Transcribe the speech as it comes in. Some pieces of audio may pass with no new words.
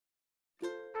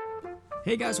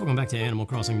Hey guys, welcome back to Animal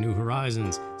Crossing New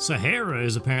Horizons. Sahara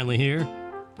is apparently here.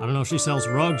 I don't know if she sells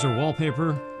rugs or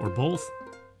wallpaper, or both,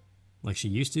 like she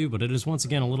used to, but it is once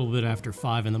again a little bit after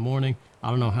 5 in the morning.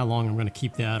 I don't know how long I'm going to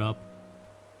keep that up.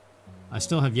 I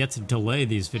still have yet to delay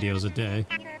these videos a day.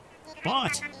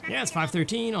 But, yeah, it's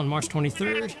 5:13 on March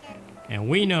 23rd, and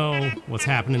we know what's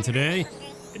happening today.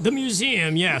 The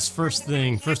museum, yes, first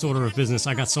thing, first order of business.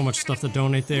 I got so much stuff to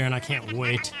donate there, and I can't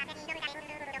wait.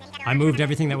 I moved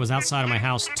everything that was outside of my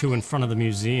house to in front of the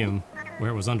museum,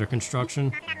 where it was under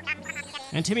construction.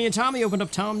 And Timmy and Tommy opened up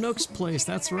Tom Nook's place,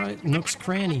 that's right, Nook's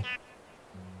Cranny.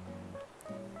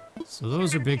 So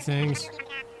those are big things.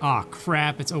 Aw,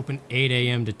 crap, it's open 8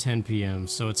 a.m. to 10 p.m.,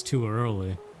 so it's too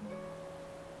early.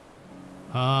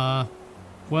 Well,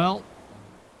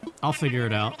 I'll figure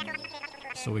it out,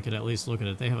 so we could at least look at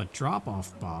it. They have a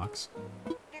drop-off box.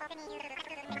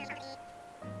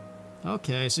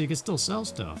 Okay, so you can still sell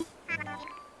stuff.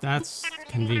 That's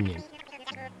convenient.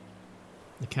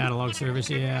 The catalog service,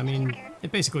 yeah, I mean,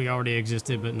 it basically already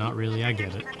existed, but not really, I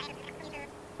get it.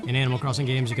 In Animal Crossing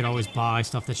games, you could always buy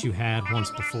stuff that you had once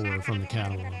before from the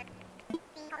catalog.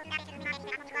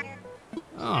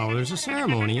 Oh, there's a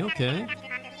ceremony, okay.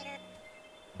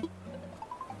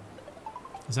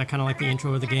 Is that kind of like the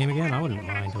intro of the game again? I wouldn't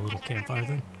mind a little campfire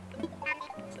thing.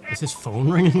 Is his phone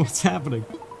ringing? What's happening?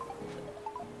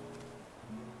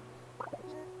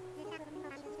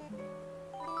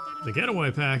 The getaway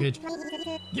package.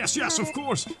 Yes, yes, of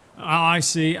course. Oh, I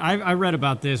see. I read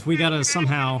about this. We gotta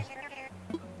somehow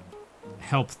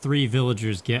help 3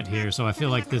 villagers get here, so I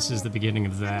feel like this is the beginning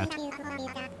of that.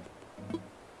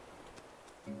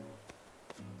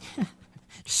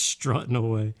 Strutting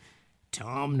away.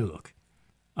 Tom Nook.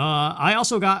 I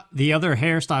also got the other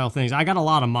hairstyle things. I got a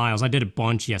lot of miles. I did a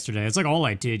bunch yesterday. It's like all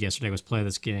I did yesterday was play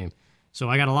this game. So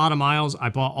I got a lot of miles. I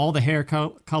bought all the hair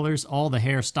colors, all the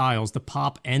hairstyles, the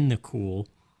pop and the cool.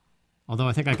 Although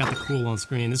I think I got the cool on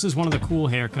screen. This is one of the cool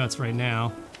haircuts right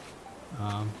now.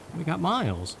 We got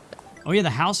miles. Oh yeah, the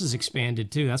house is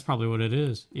expanded too. That's probably what it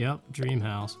is. Yep, dream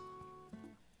house.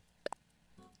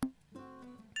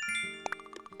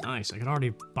 Nice, I can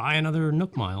already buy another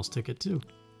Nook Miles ticket too.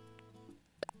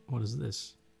 What is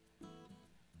this?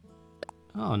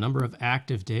 Oh, number of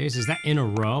active days. Is that in a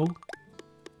row?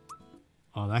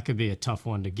 Oh, that could be a tough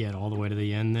one to get all the way to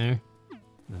the end there.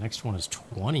 The next one is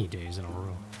 20 days in a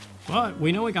row. But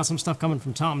we know we got some stuff coming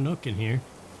from Tom Nook in here.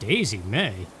 Daisy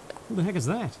May? Who the heck is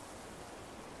that?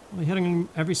 Well, heading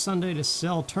every Sunday to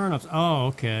sell turnips. Oh,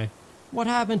 okay. What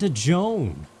happened to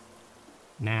Joan?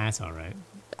 Nah, it's alright.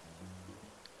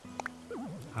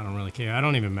 I don't really care. I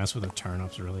don't even mess with the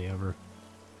turnips really ever.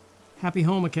 Happy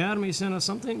Home Academy sent us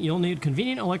something. You'll need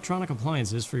convenient electronic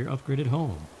appliances for your upgraded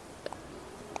home.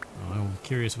 I'm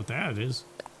curious what that is.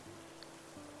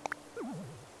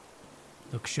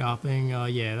 Nook shopping,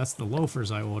 yeah, that's the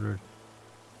loafers I ordered.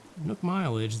 Nook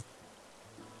mileage.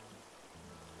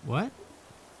 What?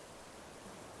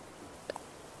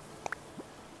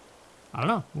 I don't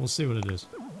know, we'll see what it is.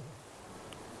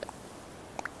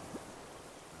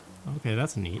 Okay,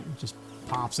 that's neat, it just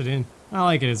pops it in. I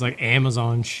like it, it's like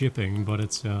Amazon shipping, but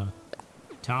it's,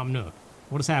 Tom Nook.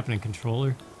 What is happening,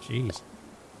 controller? Jeez.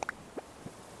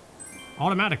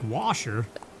 Automatic washer?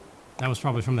 That was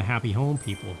probably from the Happy Home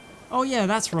people. Oh yeah,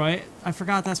 that's right. I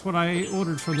forgot that's what I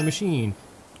ordered from the machine.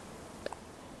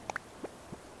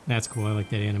 That's cool, I like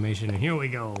that animation. And here we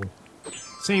go.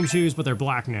 Same shoes, but they're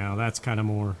black now. That's kind of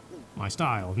more my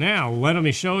style. Now, let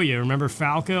me show you. Remember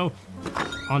Falco?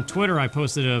 On Twitter, I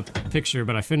posted a picture,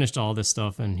 but I finished all this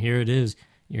stuff, and here it is.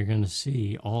 You're gonna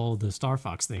see all the Star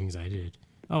Fox things I did.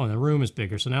 Oh, and the room is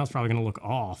bigger, so now it's probably gonna look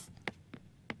off.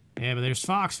 Yeah, but there's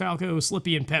Fox, Falco,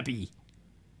 Slippy, and Peppy.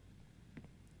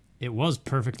 It was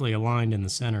perfectly aligned in the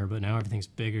center, but now everything's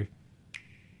bigger.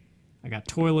 I got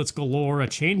toilets galore, a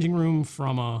changing room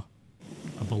from a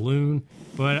balloon.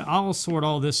 But I'll sort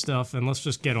all this stuff, and let's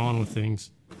just get on with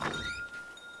things.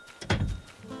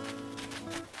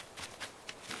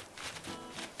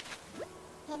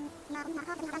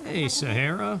 Hey,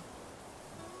 Sahara.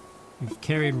 You've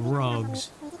carried rugs.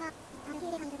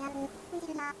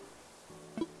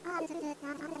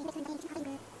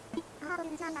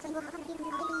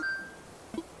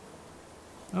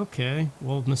 Okay,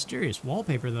 well, mysterious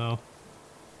wallpaper, though.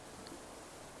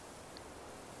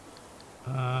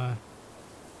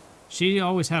 She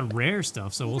always had rare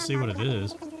stuff, so we'll see what it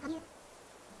is.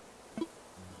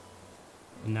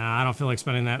 Nah, I don't feel like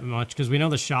spending that much, because we know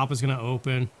the shop is going to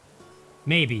open.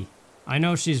 Maybe. I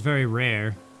know she's very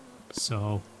rare,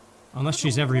 so... Unless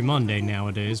she's every Monday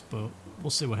nowadays, but we'll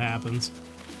see what happens.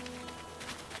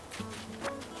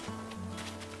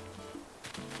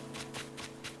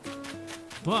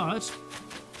 but...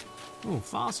 Oh,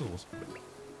 fossils.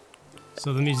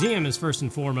 So the museum is first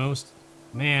and foremost.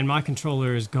 Man, my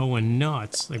controller is going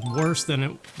nuts. Like, worse than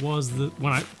it was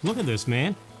when I... Look at this,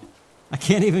 man. I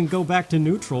can't even go back to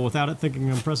neutral without it thinking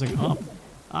I'm pressing up.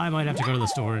 I might have to go to the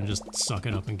store and just suck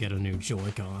it up and get a new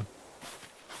Joy-Con.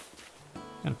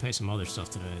 Gotta pay some other stuff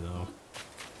today, though.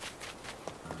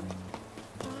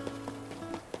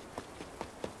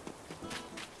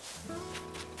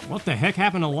 What the heck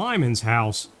happened to Lyman's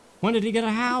house? When did he get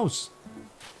a house?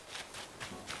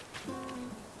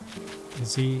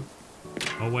 Is he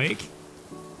awake?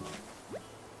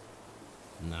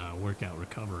 Nah, workout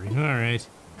recovery. Alright.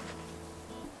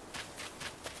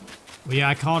 Well, yeah,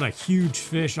 I caught a huge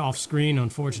fish off screen,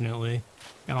 unfortunately.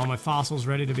 Got all my fossils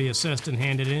ready to be assessed and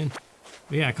handed in.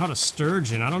 But yeah, I caught a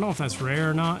sturgeon. I don't know if that's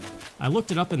rare or not. I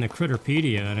looked it up in the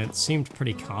Critterpedia, and it seemed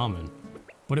pretty common.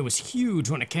 But it was huge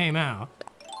when it came out.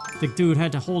 The dude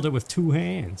had to hold it with 2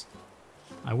 hands.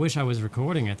 I wish I was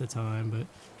recording at the time, but...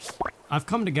 I've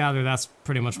come to gather that's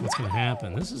pretty much what's gonna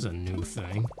happen. This is a new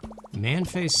thing.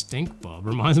 Man-faced stink bug.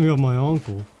 Reminds me of my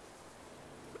uncle.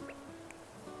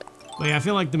 But yeah, I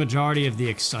feel like the majority of the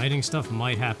exciting stuff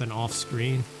might happen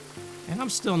off-screen. And I'm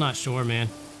still not sure, man.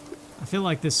 I feel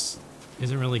like this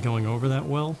isn't really going over that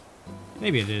well.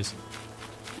 Maybe it is.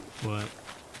 But...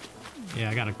 yeah,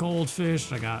 I got a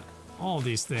goldfish, I got all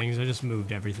these things. I just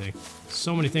moved everything.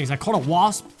 So many things. I caught a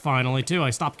wasp finally, too.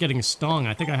 I stopped getting stung.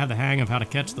 I think I have the hang of how to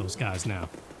catch those guys now.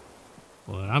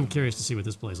 But I'm curious to see what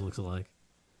this place looks like.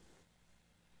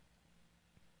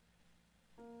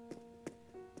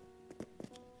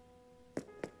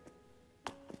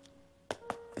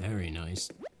 Very nice.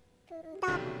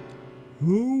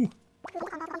 Who?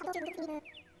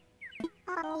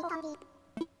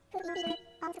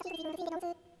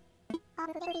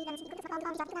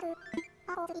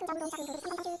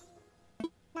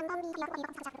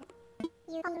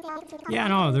 Yeah,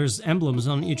 no, there's emblems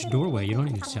on each doorway. You don't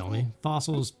need to tell me.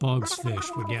 Fossils, bugs, fish,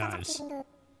 we guys.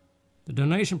 The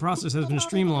donation process has been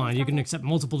streamlined. You can accept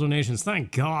multiple donations.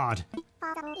 Thank God.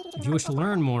 If you wish to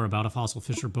learn more about a fossil,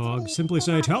 fish, or bug, simply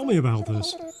say, "Tell me about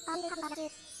this."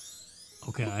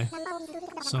 Okay.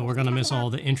 So we're gonna miss all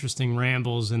the interesting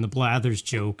rambles and the Blathers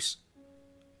jokes.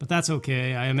 But that's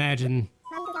okay. I imagine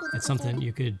it's something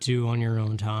you could do on your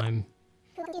own time.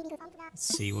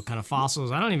 Let's see, what kind of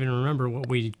fossils? I don't even remember what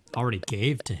we already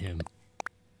gave to him.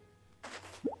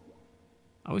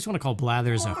 I always want to call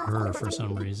Blathers a her for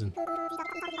some reason.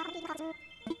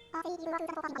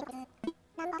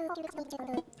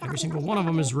 Every single one of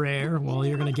them is rare. Well,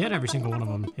 you're gonna get every single one of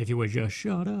them if you would just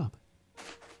shut up.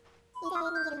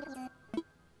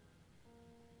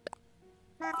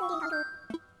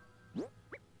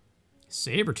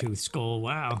 Saber-tooth skull,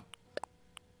 wow.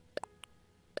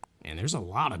 Man, there's a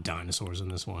lot of dinosaurs in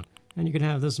this one. And you can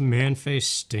have this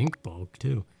man-faced stink bug,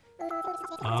 too.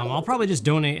 I'll probably just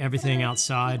donate everything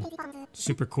outside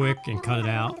super quick and cut it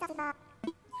out.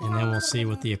 And then we'll see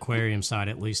what the aquarium side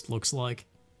at least looks like.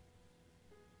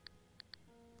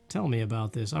 Tell me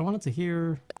about this. I wanted to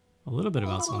hear a little bit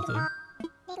about something.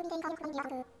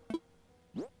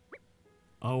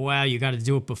 Oh wow, you gotta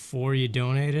do it before you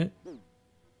donate it?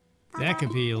 That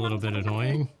could be a little bit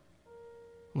annoying.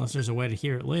 Unless there's a way to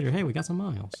hear it later. Hey, we got some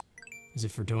miles. Is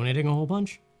it for donating a whole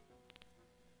bunch?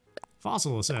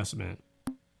 Fossil assessment.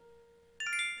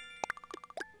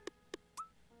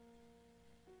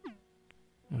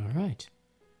 Alright.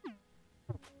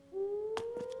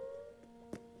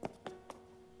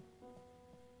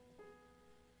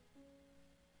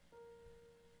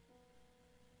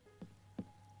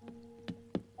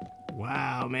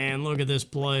 Wow, man, look at this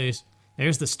place.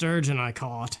 There's the sturgeon I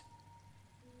caught.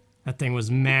 That thing was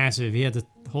massive. He had to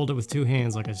hold it with 2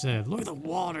 hands, like I said. Look at the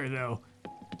water, though.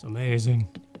 It's amazing.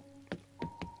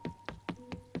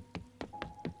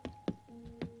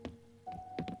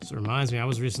 This reminds me, I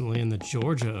was recently in the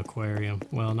Georgia aquarium.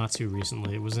 Well, not too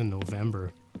recently. It was in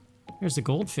November. Here's the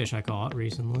goldfish I caught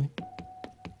recently.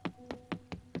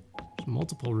 There's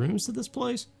multiple rooms to this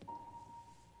place.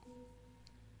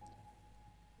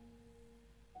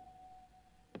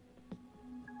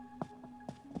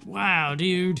 Wow,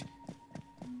 dude.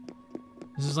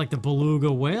 This is like the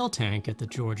beluga whale tank at the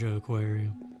Georgia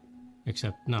Aquarium.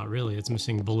 Except, not really, it's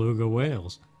missing beluga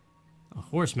whales. A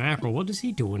horse mackerel, what is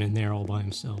he doing in there all by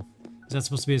himself? Is that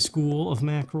supposed to be a school of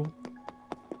mackerel?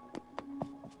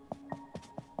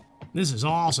 This is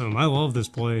awesome, I love this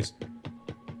place.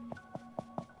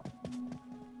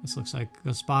 This looks like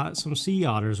a spot some sea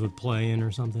otters would play in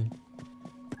or something.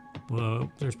 Well,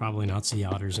 there's probably not sea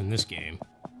otters in this game.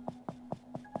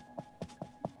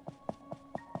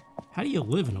 How do you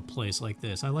live in a place like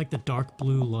this? I like the dark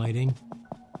blue lighting.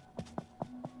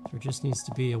 There just needs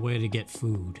to be a way to get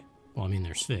food. Well, I mean,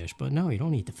 there's fish, but no, you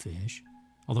don't eat the fish.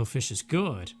 Although fish is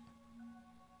good.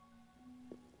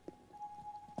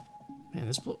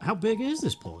 Man, how big is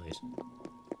this place?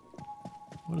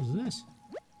 What is this?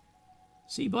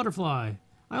 Sea butterfly.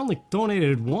 I only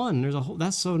donated one. There's a whole.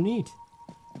 That's so neat.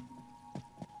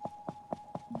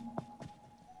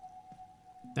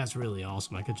 That's really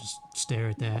awesome. I could just stare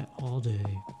at that all day,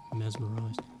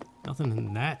 mesmerized. Nothing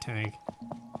in that tank.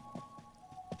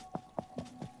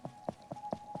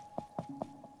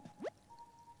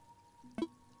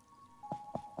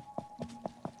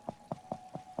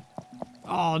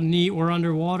 Oh, neat. We're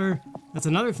underwater. That's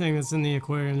another thing that's in the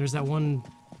aquarium. There's that one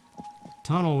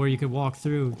tunnel where you could walk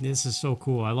through. This is so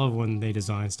cool. I love when they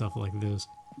design stuff like this.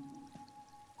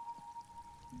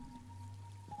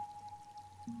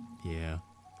 Yeah.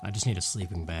 I just need a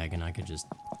sleeping bag and I could just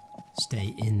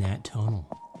stay in that tunnel.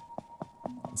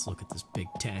 Let's look at this big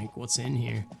tank. What's in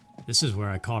here? This is where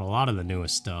I caught a lot of the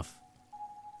newest stuff.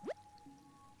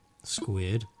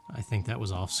 Squid. I think that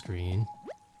was off screen.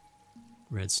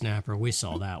 Red snapper. We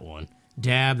saw that one.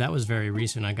 Dab. That was very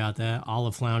recent. I got that.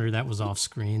 Olive flounder. That was off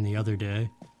screen the other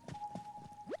day.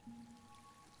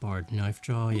 Barred knife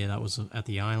jaw. Yeah, that was at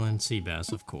the island. Sea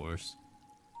bass, of course.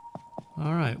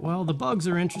 Alright, well, the bugs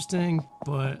are interesting,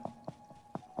 but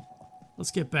let's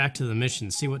get back to the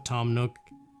mission, see what Tom Nook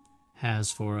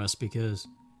has for us, because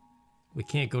we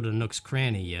can't go to Nook's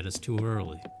Cranny yet, it's too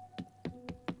early.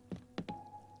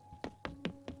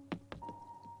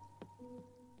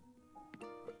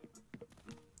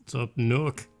 What's up,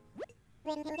 Nook?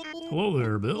 Hello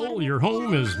there, Bill. Your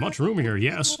home is much roomier,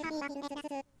 yes?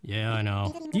 Yeah, I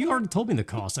know. You already told me the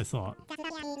cost, I thought.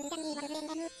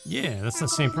 Yeah, that's the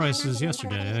same price as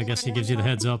yesterday. I guess he gives you the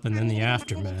heads up and then the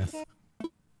aftermath.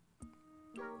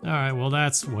 Alright, well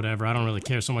that's whatever. I don't really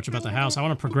care so much about the house. I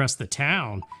want to progress the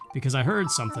town, because I heard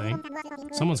something.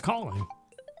 Someone's calling.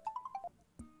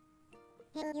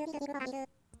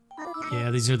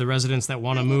 Yeah, these are the residents that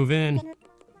want to move in.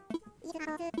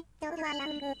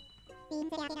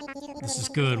 This is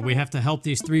good. We have to help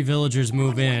these 3 villagers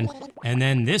move in, and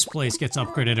then this place gets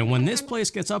upgraded, and when this place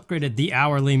gets upgraded, the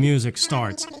hourly music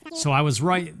starts. So I was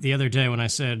right the other day when I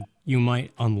said you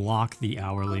might unlock the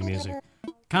hourly music.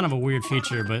 Kind of a weird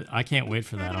feature, but I can't wait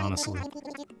for that, honestly.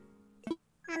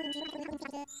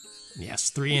 Yes,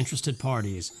 3 interested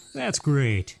parties. That's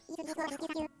great.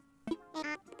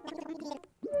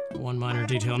 One minor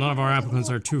detail. None of our applicants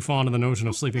are too fond of the notion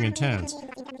of sleeping in tents.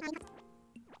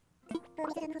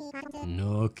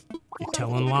 Nook, you're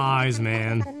telling lies,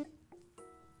 man.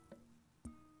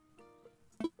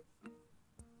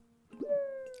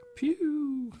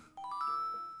 Pew.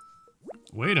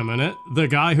 Wait a minute, the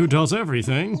guy who does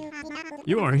everything.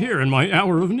 You are here in my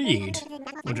hour of need.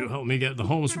 Would you help me get the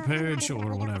homes prepared?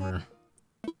 Sure, whatever.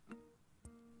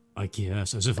 I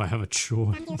guess, as if I have a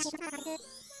choice.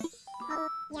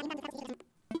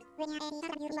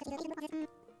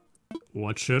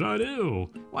 What should I do?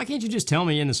 Why can't you just tell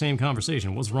me in the same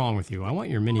conversation? What's wrong with you? I want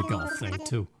your mini golf thing,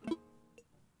 too.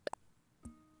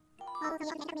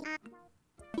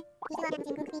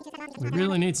 We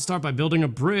really need to start by building a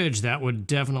bridge. That would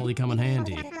definitely come in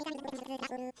handy.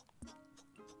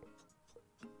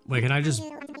 Wait, can I just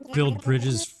build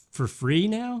bridges for free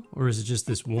now? Or is it just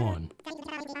this one?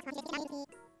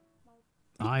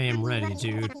 I am ready,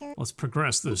 dude. Let's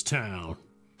progress this town.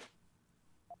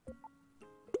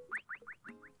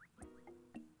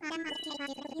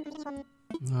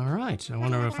 Alright, I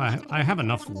wonder if I have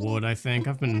enough wood, I think.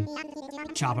 I've been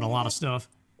chopping a lot of stuff.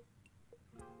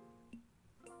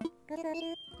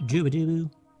 Jooba-doo.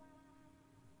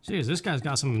 Jeez, this guy's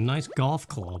got some nice golf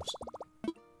clubs.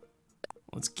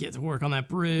 Let's get to work on that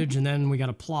bridge, and then we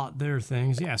gotta plot their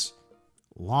things. Yes.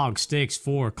 Log stakes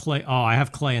 4, clay. Oh, I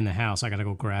have clay in the house. I gotta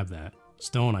go grab that.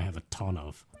 Stone I have a ton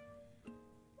of.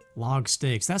 Log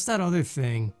stakes. That's that other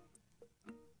thing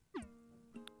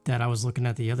that I was looking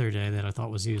at the other day that I thought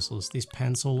was useless. These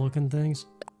pencil-looking things.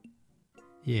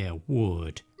 Yeah,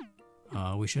 wood.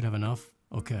 We should have enough.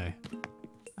 Okay.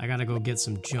 I gotta go get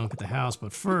some junk at the house,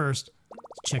 but first,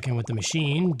 check in with the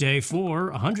machine. Day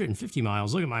 4, 150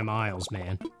 miles. Look at my miles,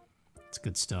 man. It's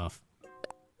good stuff.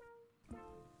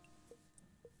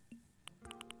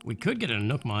 We could get a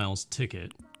Nook Miles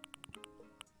ticket.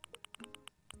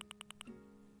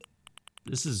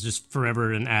 This is just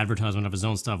forever an advertisement of his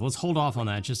own stuff. Let's hold off on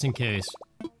that just in case.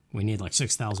 We need like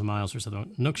 6,000 miles or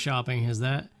something. Nook shopping, is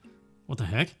that? What the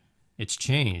heck? It's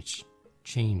changed.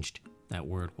 Changed, that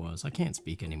word was. I can't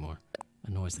speak anymore.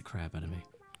 Annoys the crap out of me.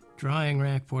 Drying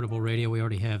rack, portable radio, we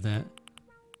already have that.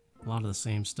 A lot of the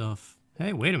same stuff.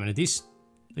 Hey, wait a minute. These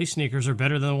sneakers are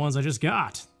better than the ones I just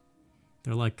got.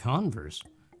 They're like Converse.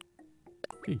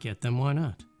 Could get them, why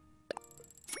not?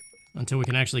 Until we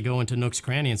can actually go into Nook's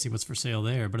Cranny and see what's for sale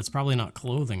there, but it's probably not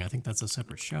clothing. I think that's a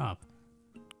separate shop.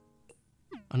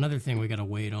 Another thing we gotta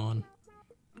wait on.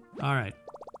 Alright.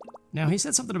 Now, he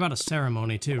said something about a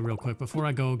ceremony, too, real quick, before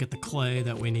I go get the clay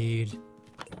that we need.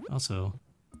 Also,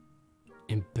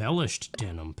 embellished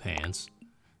denim pants.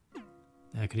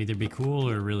 That could either be cool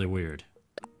or really weird.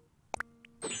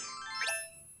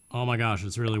 Oh my gosh,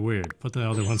 it's really weird. Put the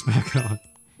other ones back on.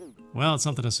 Well, it's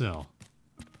something to sell.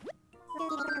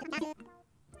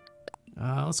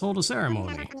 Let's hold a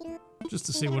ceremony, just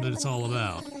to see what it's all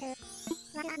about.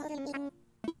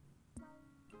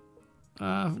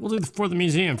 We'll do for the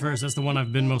museum first. That's the one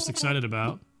I've been most excited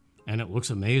about. And it looks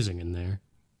amazing in there.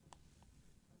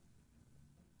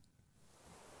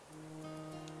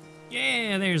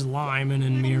 Yeah, there's Lyman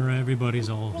and Mira. Everybody's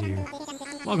all here.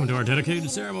 Welcome to our dedicated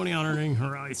ceremony honoring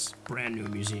Horizon's brand new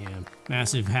museum.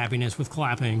 Massive happiness with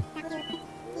clapping.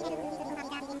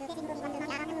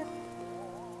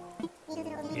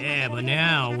 Yeah, but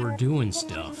now we're doing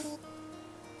stuff.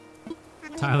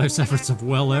 Tyler's efforts of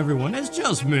well everyone. It's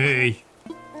just me.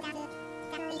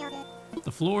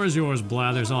 The floor is yours,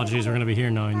 Blathers. Oh, geez, we're gonna be here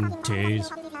 9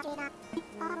 days.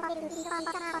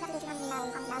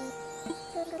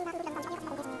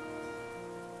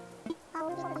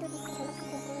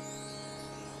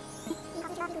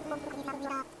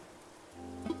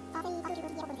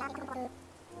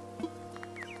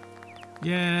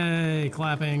 Yay,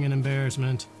 clapping and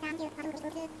embarrassment.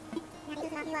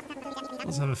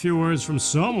 Let's have a few words from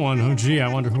someone. Oh gee, I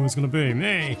wonder who it's gonna be.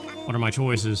 Me. What are my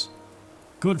choices?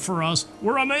 Good for us.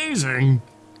 We're amazing.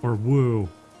 Or woo.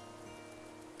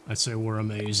 I'd say we're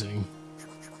amazing.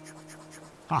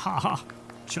 Ha ha ha.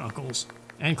 Chuckles.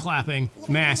 And clapping.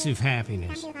 Massive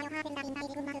happiness.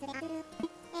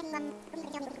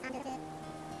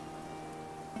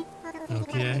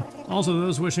 Okay. Also,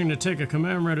 those wishing to take a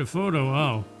commemorative photo.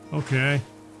 Oh, okay.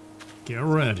 Get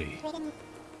ready.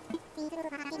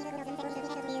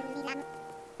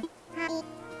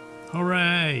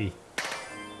 Hooray!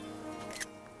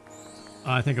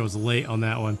 I think I was late on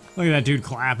that one. Look at that dude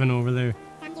clapping over there.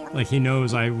 Like he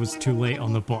knows I was too late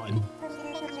on the button.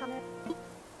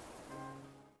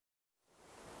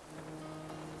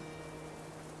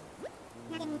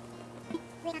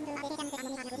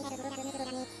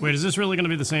 Wait, is this really going to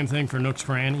be the same thing for Nook's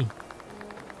Cranny?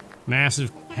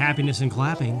 Massive happiness and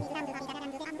clapping.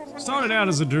 Started out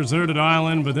as a deserted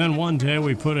island, but then one day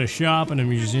we put a shop and a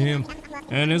museum,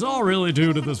 and it's all really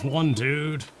due to this one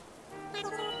dude.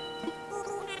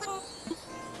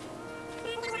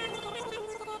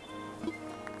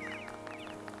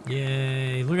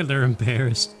 Yay, look at they're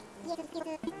embarrassed.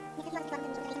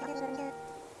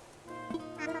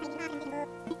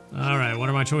 Alright, what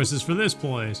are my choices for this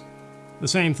place? The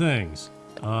same things.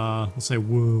 Let's say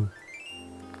woo.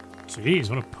 Jeez,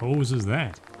 what a pose is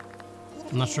that?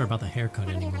 I'm not sure about the haircut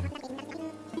anymore.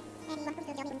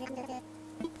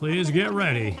 Please get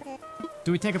ready.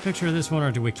 Do we take a picture of this one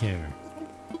or do we care?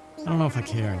 I don't know if I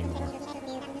care anymore.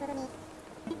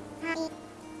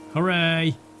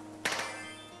 Hooray!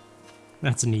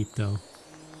 That's neat though.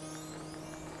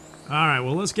 Alright,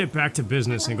 well let's get back to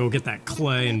business and go get that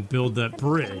clay and build that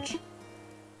bridge.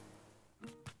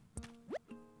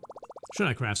 Should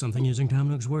I craft something using Tom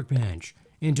Nook's workbench?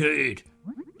 Indeed!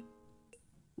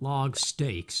 Log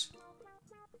stakes.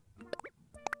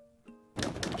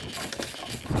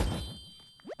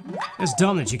 It's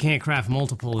dumb that you can't craft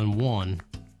multiple in one.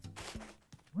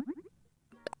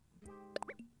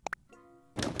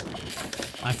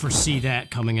 I foresee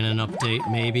that coming in an update,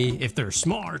 maybe, if they're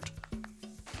smart.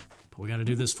 But we gotta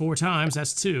do this 4 times,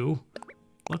 that's 2.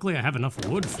 Luckily I have enough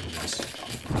wood for this.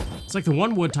 It's like the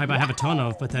one wood type I have a ton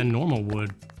of, but then normal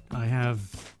wood, I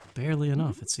have barely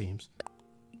enough, it seems.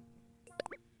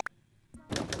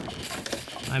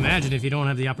 I imagine if you don't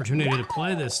have the opportunity to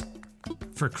play this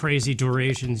for crazy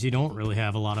durations, you don't really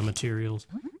have a lot of materials.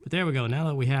 But there we go, now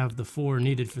that we have the 4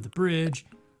 needed for the bridge,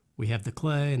 we have the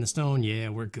clay and the stone, yeah,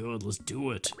 we're good, let's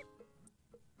do it.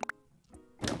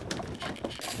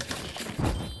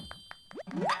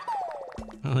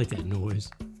 I like that noise.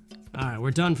 Alright,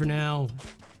 we're done for now.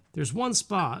 There's one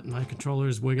spot, my controller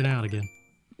is wigging out again.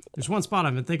 There's one spot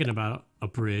I've been thinking about, a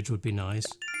bridge would be nice.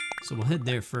 So we'll head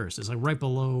there first. It's like right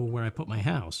below where I put my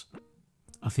house.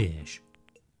 A fish.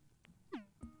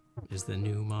 Is the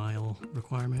new mile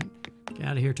requirement. Get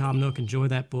out of here, Tom Nook, enjoy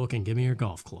that book, and give me your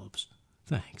golf clubs.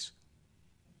 Thanks.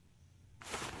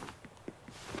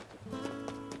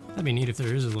 That'd be neat if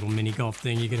there is a little mini golf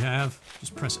thing you could have.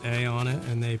 Just press A on it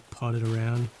and they putt it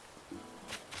around.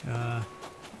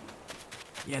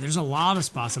 Yeah, there's a lot of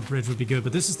spots a bridge would be good,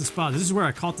 but this is the spot. This is where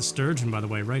I caught the sturgeon, by the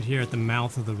way, right here at the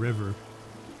mouth of the river.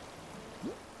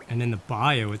 And in the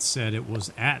bio, it said it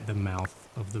was at the mouth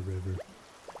of the river.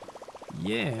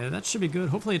 Yeah, that should be good.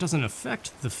 Hopefully it doesn't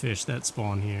affect the fish that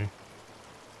spawn here.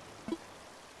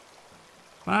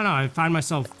 But I don't know, I find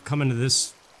myself coming to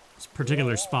this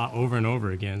particular spot over and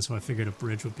over again, so I figured a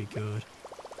bridge would be good.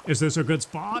 Is this a good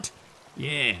spot?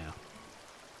 Yeah.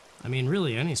 I mean,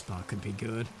 really any spot could be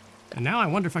good. And now I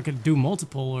wonder if I could do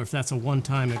multiple or if that's a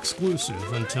one-time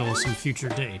exclusive until some future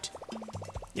date.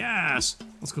 Yes!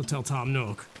 Let's go tell Tom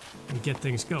Nook and get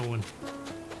things going.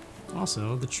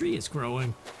 Also, the tree is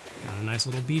growing. Got a nice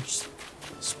little beach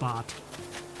spot.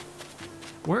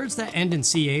 Words that end in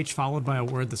CH followed by a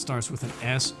word that starts with an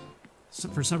S, so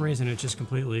for some reason it just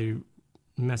completely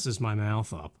messes my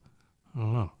mouth up. I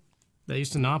don't know. That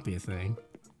used to not be a thing.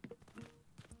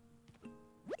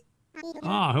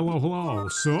 Ah, hello, hello.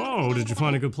 So, did you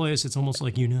find a good place? It's almost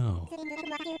like you know.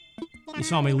 You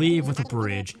saw me leave with a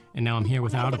bridge, and now I'm here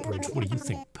without a bridge. What do you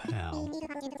think, pal?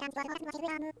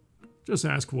 Just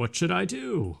ask, what should I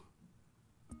do?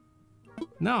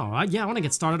 No, yeah, I want to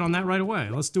get started on that right away.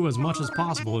 Let's do as much as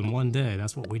possible in one day.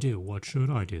 That's what we do. What should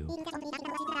I do?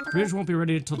 Bridge won't be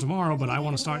ready until tomorrow, but I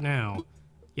want to start now.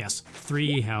 Yes,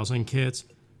 3 housing kits.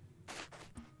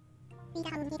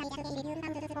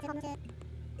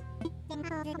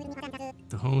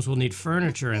 The homes will need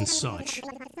furniture and such.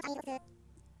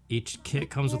 Each kit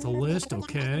comes with a list,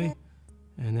 okay.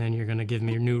 And then you're gonna give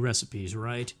me your new recipes,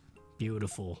 right?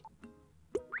 Beautiful.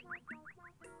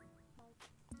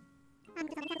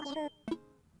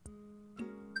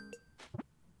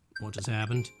 What just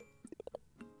happened?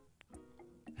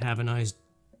 Have a nice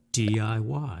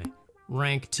DIY.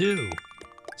 Rank 2.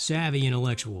 Savvy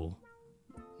intellectual.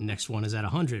 Next one is at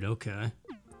 100, okay.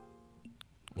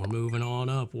 We're moving on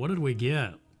up. What did we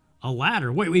get? A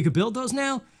ladder. Wait, we could build those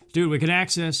now? Dude, we could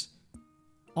access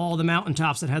all the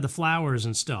mountaintops that had the flowers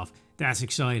and stuff. That's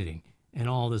exciting. And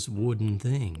all this wooden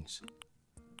things.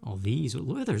 All these.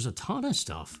 Look, there's a ton of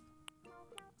stuff.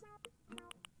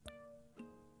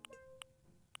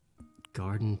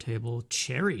 Garden table.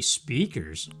 Cherry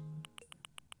speakers.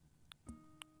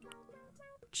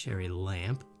 Cherry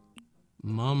lamp.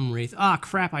 Mum wreath. Ah,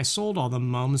 crap, I sold all the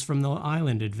mums from the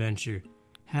island adventure.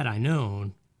 Had I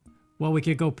known. Well, we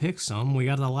could go pick some. We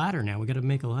got a ladder now. We gotta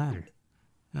make a ladder.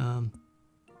 But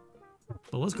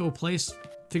let's go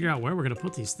figure out where we're gonna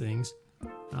put these things.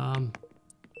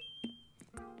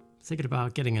 Thinking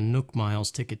about getting a Nook Miles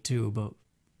ticket too, but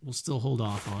we'll still hold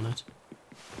off on it.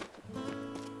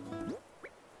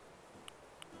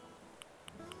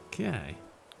 Okay.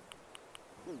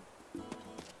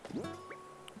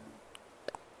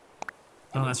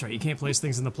 Oh, that's right. You can't place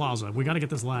things in the plaza. We gotta get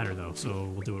this ladder, though, so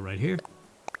we'll do it right here.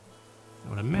 I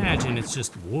would imagine it's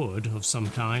just wood of some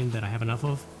kind that I have enough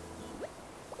of.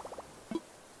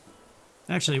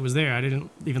 Actually, it was there. I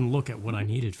didn't even look at what I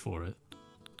needed for it.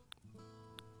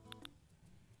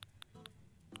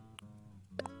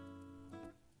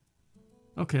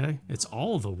 Okay, it's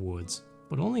all the woods,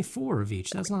 but only 4 of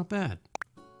each. That's not bad.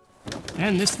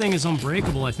 And this thing is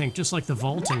unbreakable, I think, just like the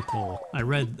vaulting pole. I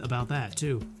read about that,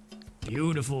 too.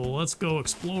 Beautiful, let's go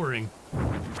exploring.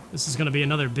 This is gonna be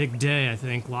another big day, I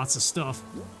think. Lots of stuff.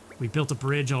 We built a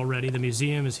bridge already, the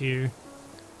museum is here.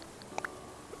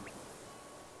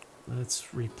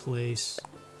 Let's replace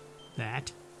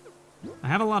that. I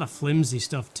have a lot of flimsy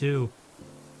stuff too.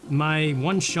 My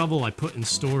one shovel I put in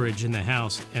storage in the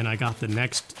house, and I got the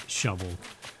next shovel.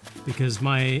 Because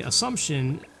my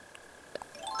assumption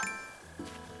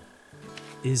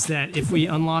is that if we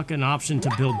unlock an option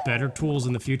to build better tools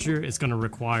in the future, it's going to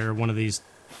require one of these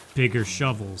bigger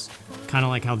shovels. Kind of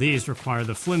like how these require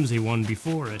the flimsy one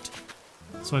before it.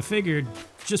 So I figured,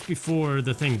 just before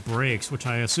the thing breaks, which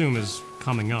I assume is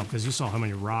coming up, because you saw how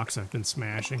many rocks I've been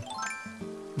smashing,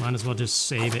 might as well just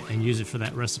save it and use it for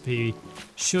that recipe,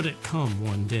 should it come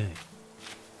one day.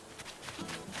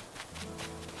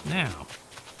 Now,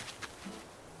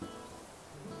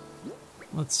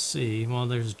 let's see. Well,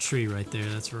 there's a tree right there,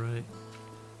 that's right.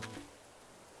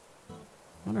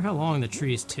 Wonder how long the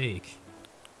trees take.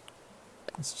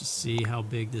 Let's just see how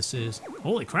big this is.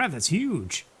 Holy crap, that's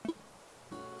huge!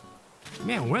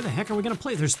 Man, where the heck are we gonna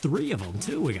place? There's 3 of them,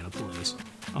 too, we gotta place.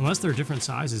 Unless they're different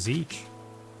sizes each.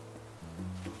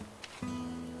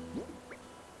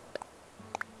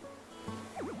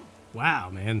 Wow,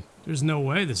 man. There's no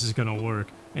way this is gonna work.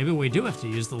 Maybe we do have to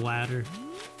use the ladder.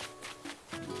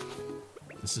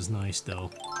 This is nice, though.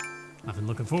 I've been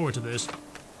looking forward to this.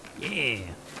 Yeah!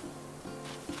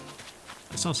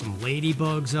 I saw some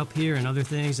ladybugs up here and other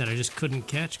things that I just couldn't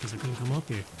catch because I couldn't come up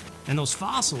here. And those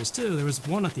fossils, too. There was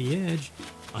one at the edge.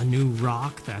 A new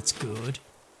rock, that's good.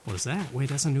 What is that? Wait,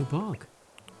 that's a new bug.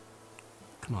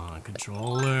 Come on,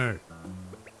 controller.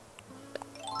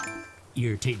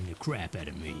 Irritating the crap out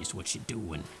of me is what you're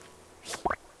doing.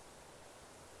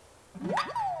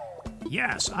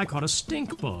 Yes, I caught a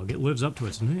stink bug. It lives up to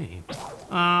its name.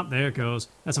 Ah, there it goes.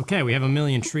 That's okay, we have a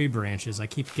million tree branches. I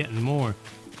keep getting more.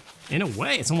 In a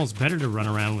way, it's almost better to run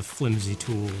around with flimsy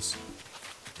tools.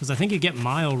 Because I think you get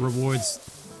mile rewards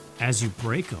as you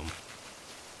break them.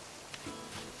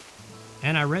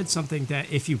 And I read something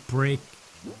that if you break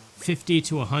 50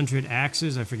 to 100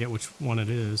 axes, I forget which one it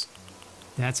is,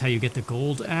 that's how you get the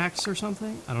gold axe or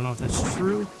something? I don't know if that's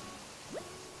true.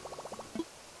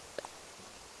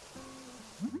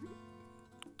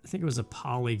 I think it was a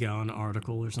Polygon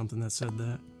article or something that said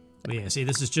that. But yeah, see,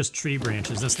 this is just tree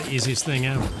branches. That's the easiest thing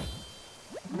ever.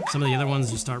 Some of the other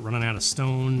ones, you start running out of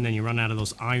stone, then you run out of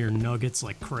those iron nuggets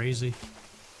like crazy.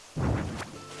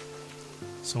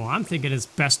 So I'm thinking it's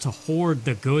best to hoard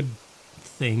the good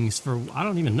things for I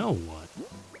don't even know what.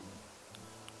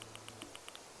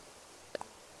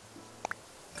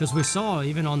 Because we saw,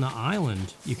 even on the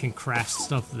island, you can craft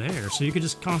stuff there. So you could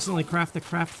just constantly craft the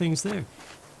crap things there.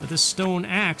 But this stone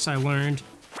axe, I learned,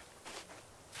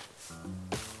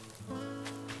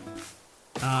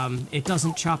 it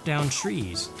doesn't chop down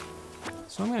trees.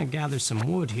 So I'm going to gather some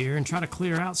wood here and try to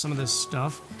clear out some of this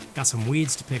stuff. Got some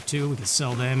weeds to pick too. We can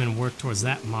sell them and work towards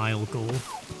that mile goal.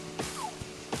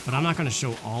 But I'm not going to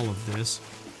show all of this.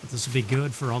 But this will be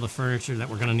good for all the furniture that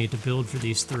we're going to need to build for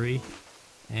these three.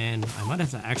 And I might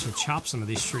have to actually chop some of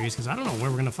these trees because I don't know where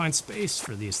we're going to find space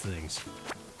for these things.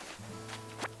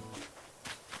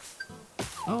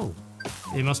 Oh,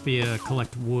 it must be a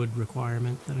collect wood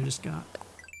requirement that I just got.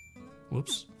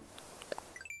 Whoops.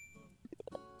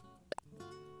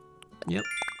 Yep.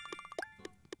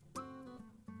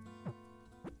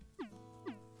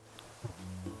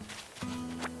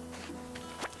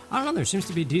 I don't know, there seems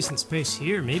to be decent space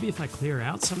here. Maybe if I clear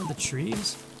out some of the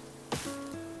trees?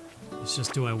 It's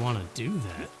just, do I want to do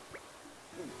that?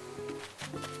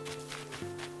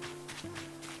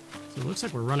 So it looks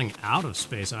like we're running out of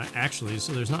space, actually,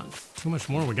 so there's not too much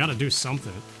more. We gotta do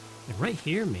something. Like right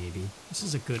here, maybe. This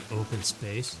is a good open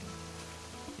space.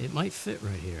 It might fit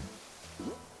right here.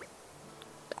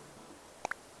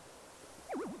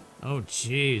 Oh,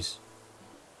 jeez.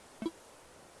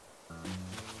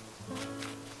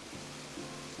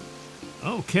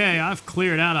 Okay, I've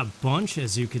cleared out a bunch,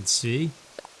 as you can see.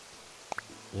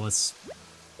 Well, it's...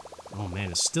 Oh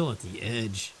man, it's still at the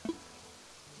edge.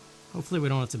 Hopefully we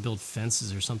don't have to build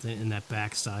fences or something in that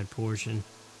backside portion.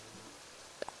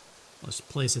 Let's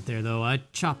place it there, though. I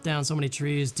chopped down so many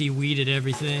trees, de-weeded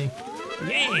everything.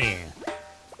 Yeah!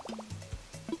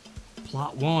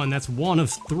 Plot 1, that's 1 of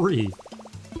 3.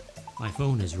 My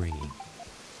phone is ringing.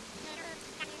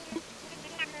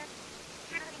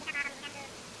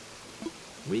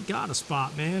 We got a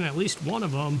spot, man. At least one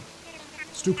of them.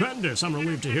 Stupendous. I'm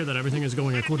relieved to hear that everything is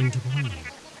going according to plan.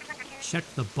 Check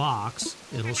the box.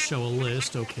 It'll show a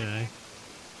list. Okay.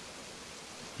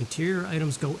 Interior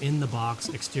items go in the box.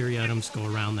 Exterior items go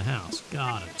around the house.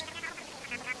 Got it.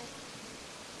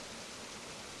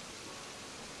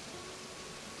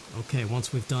 Okay,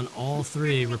 once we've done all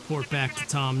 3, report back to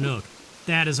Tom Nook.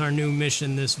 That is our new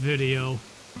mission this video.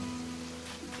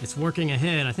 It's working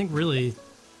ahead. I think really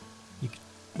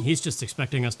he's just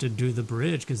expecting us to do the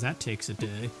bridge because that takes a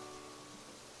day.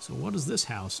 So what does this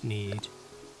house need?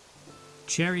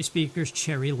 Cherry speakers,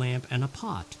 cherry lamp, and a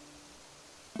pot.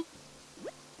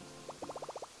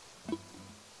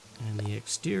 And the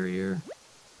exterior.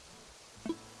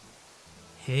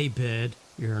 Hay bed.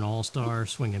 You're an all-star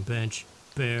swinging bench.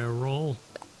 Barrel.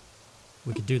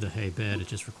 We could do the hay bed, it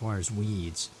just requires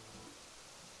weeds.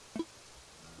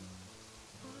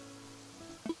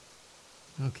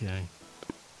 Okay.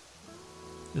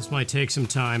 This might take some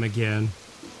time again.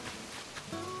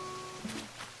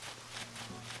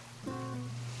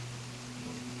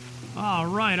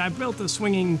 Alright, I built the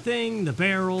swinging thing, the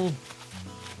barrel.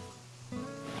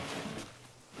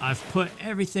 I've put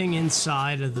everything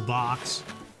inside of the box.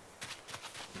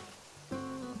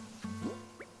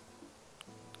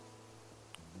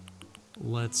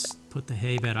 Let's put the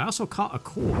hay bed. I also caught a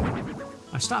cord.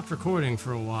 I stopped recording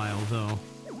for a while, though.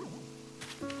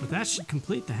 But that should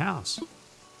complete the house.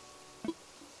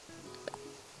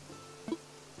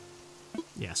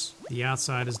 Yes, the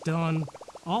outside is done.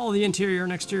 All the interior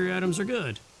and exterior items are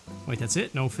good. Wait, that's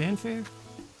it? No fanfare?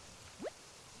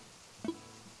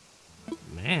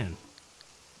 Man.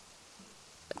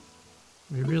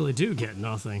 We really do get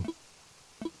nothing.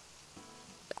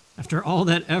 After all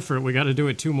that effort, we gotta do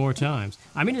it 2 more times.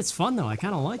 I mean, it's fun though, I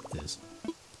kinda like this.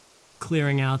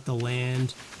 Clearing out the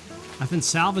land. I've been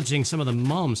salvaging some of the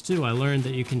mums too. I learned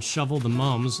that you can shovel the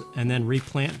mums and then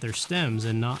replant their stems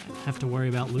and not have to worry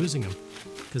about losing them.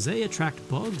 Because they attract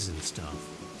bugs and stuff.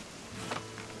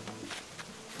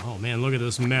 Oh man, look at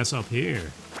this mess up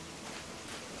here.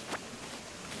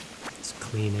 Let's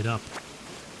clean it up.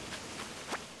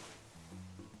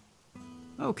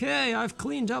 Okay, I've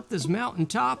cleaned up this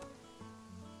mountaintop.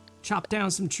 Chopped down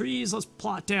some trees. Let's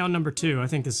plot down number 2. I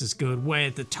think this is good. Way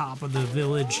at the top of the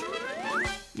village.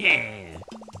 Yeah!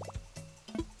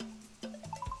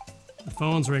 The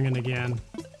phone's ringing again.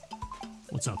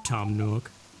 What's up, Tom Nook?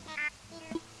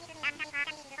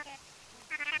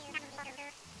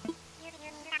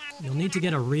 You'll need to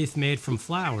get a wreath made from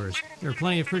flowers. There are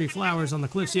plenty of pretty flowers on the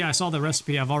cliffs. Yeah, I saw the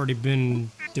recipe. I've already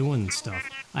been doing stuff.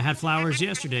 I had flowers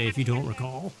yesterday, if you don't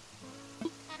recall.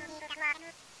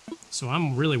 So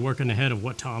I'm really working ahead of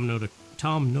what Tom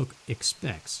Nook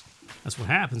expects. That's what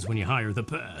happens when you hire the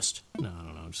best. No,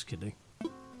 I'm just kidding.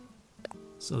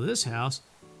 So this house,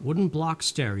 wooden block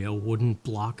stereo, wooden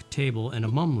block table, and a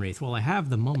mum wreath. Well, I have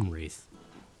the mum wreath.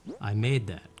 I made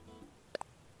that.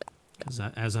 Because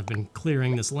as I've been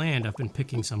clearing this land, I've been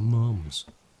picking some mums.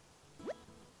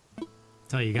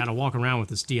 Tell you gotta walk around with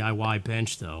this DIY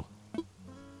bench, though.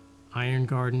 Iron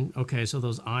garden. Okay, so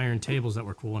those iron tables that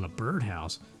were cool in a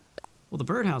birdhouse. Well, the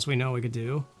birdhouse we know we could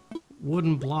do.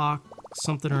 Wooden block,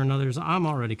 something or another. I'm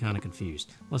already kind of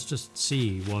confused. Let's just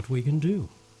see what we can do.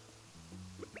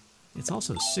 It's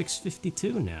also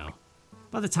 6:52 now.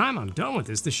 By the time I'm done with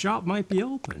this, the shop might be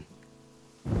open.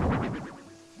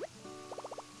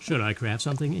 Should I craft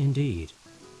something? Indeed.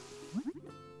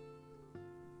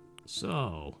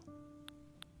 So...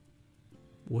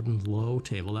 wooden low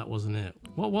table, that wasn't it.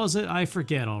 What was it? I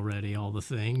forget already all the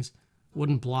things.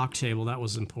 Wooden block table, that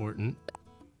was important.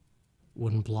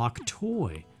 Wooden block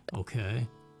toy, okay.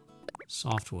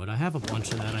 Softwood, I have a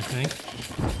bunch of that, I think.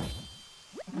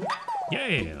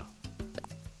 Yeah!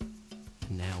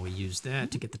 Now we use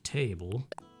that to get the table.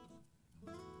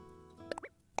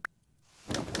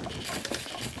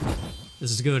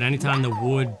 This is good, anytime the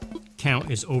wood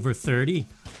count is over 30,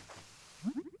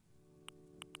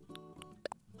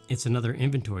 it's another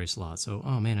inventory slot, so,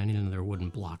 oh man, I need another wooden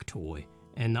block toy.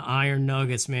 And the iron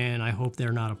nuggets, man, I hope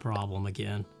they're not a problem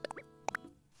again.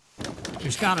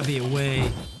 There's gotta be a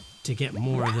way to get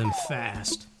more of them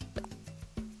fast.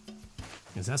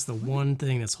 Because that's the one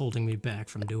thing that's holding me back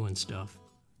from doing stuff.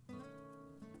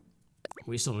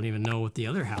 We still don't even know what the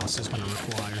other house is gonna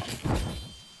require.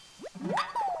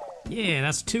 Yeah,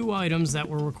 that's 2 items that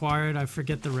were required. I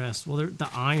forget the rest. Well, they're the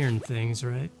iron things,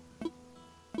 right?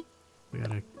 We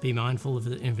gotta be mindful of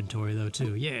the inventory, though,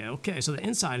 too. Yeah, okay, so the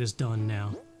inside is done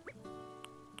now.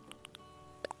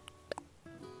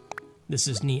 This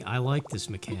is neat. I like this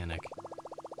mechanic.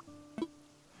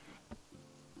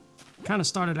 Kind of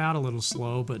started out a little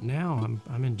slow, but now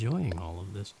I'm enjoying all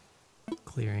of this.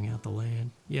 Clearing out the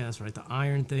land. Yeah, that's right, the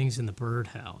iron things in the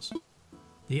birdhouse.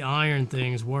 The iron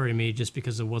things worry me just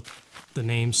because of what the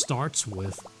name starts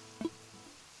with.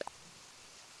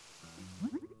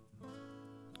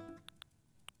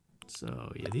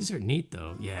 So, yeah, these are neat,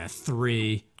 though. Yeah,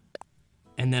 3.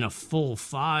 And then a full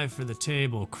 5 for the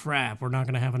table. Crap, we're not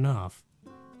going to have enough.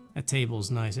 That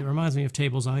table's nice. It reminds me of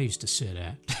tables I used to sit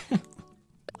at.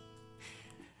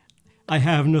 I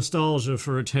have nostalgia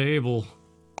for a table.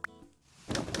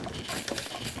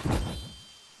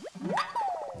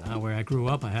 Where I grew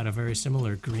up, I had a very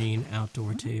similar green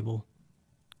outdoor table.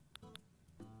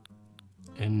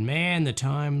 And man, the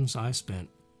times I spent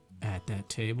at that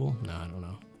table, no, I don't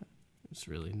know. It's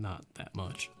really not that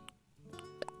much.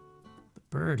 The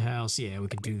birdhouse, yeah, we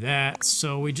could do that.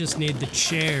 So we just need the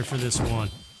chair for this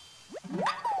one.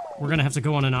 We're gonna have to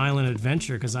go on an island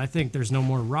adventure because I think there's no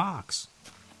more rocks.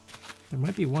 There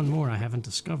might be one more I haven't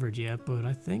discovered yet, but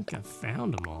I think I've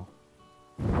found them all.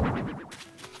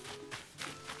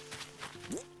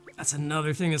 That's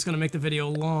another thing that's gonna make the video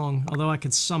long, although I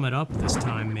could sum it up this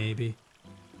time, maybe.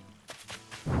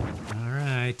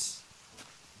 Alright.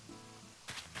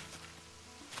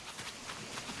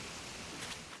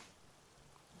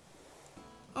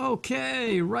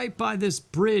 Okay, right by this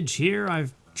bridge here,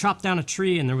 I've chopped down a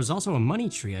tree, and there was also a money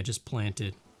tree I just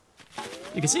planted.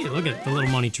 You can see it, look at the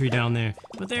little money tree down there.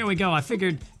 But there we go, I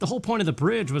figured the whole point of the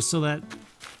bridge was so that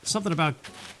something about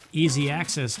easy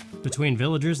access between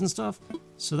villagers and stuff.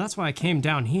 So that's why I came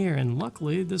down here, and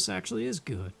luckily this actually is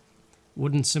good.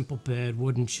 Wooden simple bed,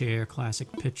 wooden chair,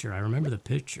 classic picture. I remember the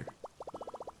picture.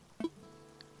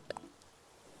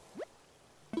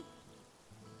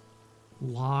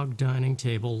 Log dining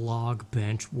table, log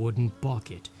bench, wooden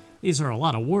bucket. These are a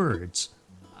lot of words.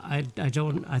 I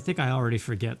think I already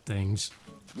forget things.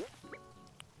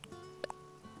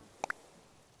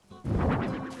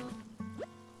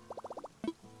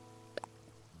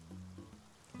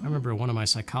 I remember one of my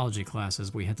psychology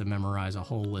classes, we had to memorize a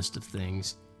whole list of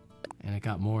things, and it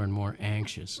got more and more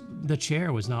anxious. The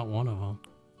chair was not one of them.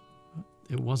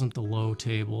 It wasn't the low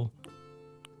table.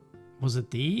 Was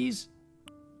it these?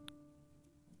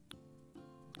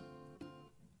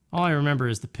 All I remember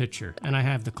is the picture, and I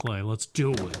have the clay. Let's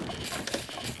do it.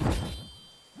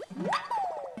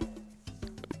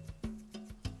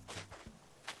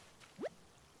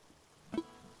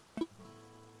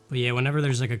 But yeah, whenever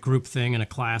there's like a group thing in a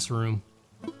classroom,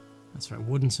 that's right,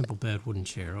 wooden simple bed, wooden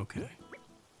chair, okay.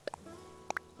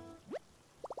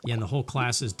 Yeah, and the whole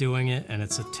class is doing it, and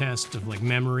it's a test of like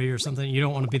memory or something. You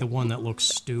don't want to be the one that looks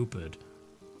stupid.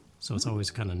 So it's always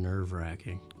kind of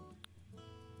nerve-wracking.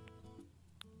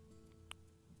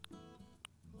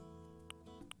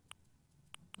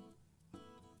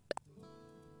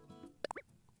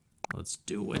 Let's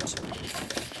do it.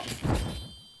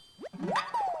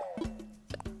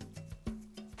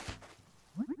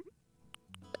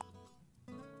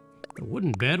 The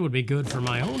wooden bed would be good for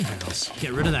my own house.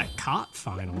 Get rid of that cot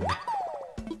finally.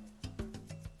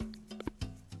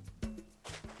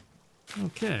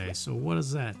 Okay, so what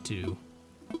does that do?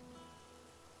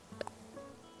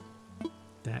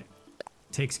 That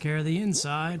takes care of the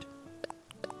inside.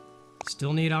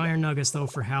 Still need iron nuggets though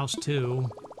for house 2.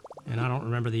 And I don't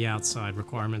remember the outside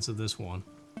requirements of this one.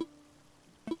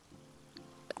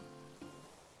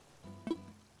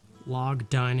 Log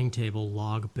dining table,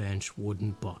 log bench,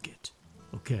 wooden bucket.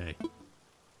 Okay.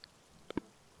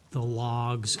 The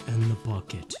logs and the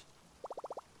bucket.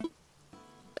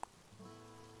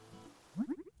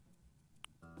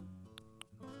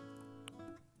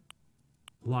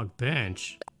 Log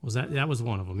bench? That was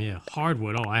one of them, yeah.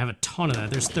 Hardwood, oh, I have a ton of that.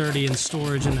 There's 30 in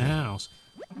storage in the house.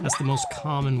 That's the most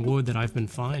common wood that I've been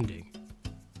finding.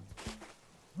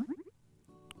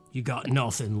 You got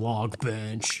nothing, log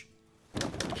bench.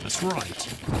 That's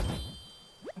right.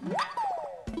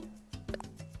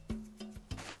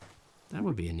 That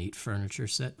would be a neat furniture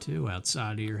set too,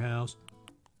 outside of your house.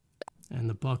 And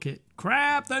the bucket.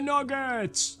 Crap, the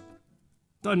nuggets!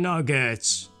 The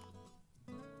nuggets!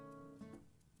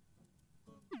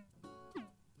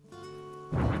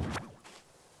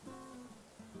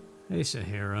 Hey,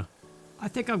 Sahara. I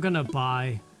think I'm gonna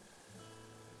buy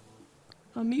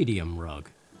a medium rug.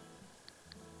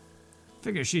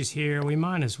 Figure she's here, we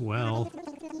might as well.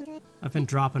 I've been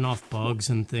dropping off bugs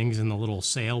and things in the little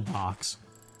sale box.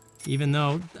 Even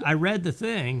though I read the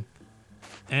thing,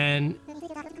 and...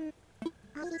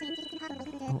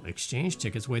 Oh, exchange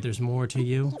tickets. Wait, there's more to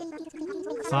you.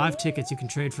 5 tickets you can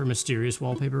trade for mysterious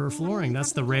wallpaper or flooring.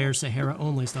 That's the rare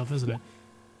Sahara-only stuff, isn't it?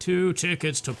 2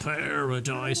 tickets to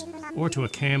paradise, or to a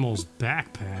camel's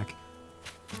backpack.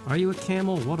 Are you a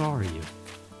camel? What are you?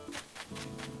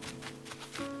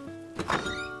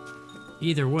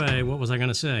 Either way, what was I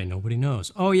gonna say? Nobody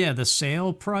knows. Oh yeah, the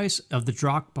sale price of the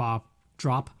drop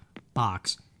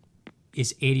box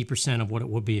is 80% of what it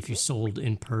would be if you sold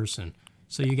in person.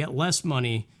 So you get less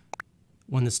money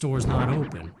when the store's not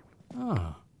open.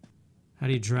 Oh. How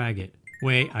do you drag it?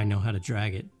 Wait, I know how to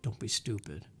drag it. Don't be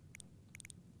stupid.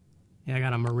 Yeah, I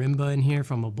got a marimba in here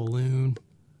from a balloon.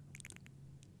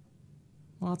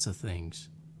 Lots of things.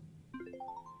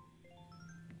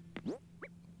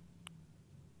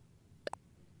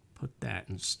 Put that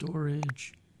in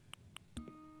storage.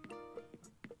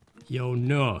 Yo,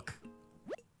 Nook.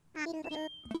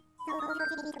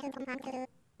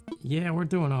 Yeah, we're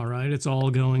doing alright. It's all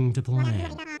going to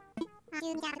plan.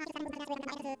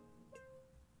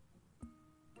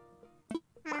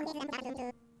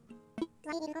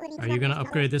 Are you gonna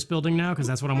upgrade this building now? Because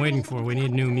that's what I'm waiting for. We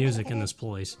need new music in this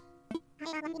place.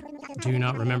 Do you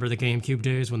not remember the GameCube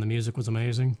days when the music was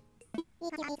amazing?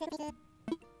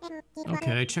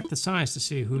 Okay, check the signs to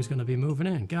see who's gonna be moving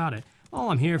in. Got it.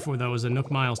 All I'm here for, though, is a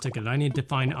Nook Miles ticket. I need to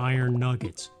find iron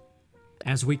nuggets.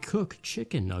 As we cook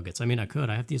chicken nuggets. I mean, I could.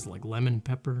 I have these, like, lemon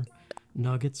pepper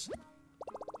nuggets.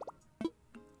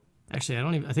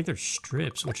 Actually, I think they're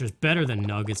strips, which is better than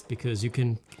nuggets because you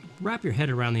can wrap your head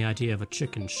around the idea of a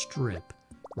chicken strip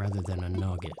rather than a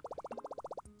nugget.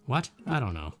 What? I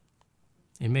don't know.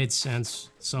 It made sense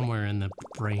somewhere in the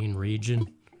brain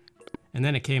region. And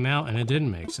then it came out and it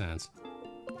didn't make sense.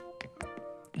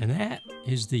 And that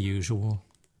is the usual,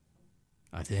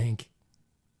 I think.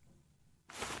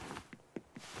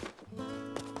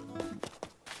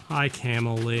 Hi,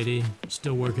 camel lady.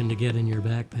 Still working to get in your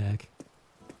backpack.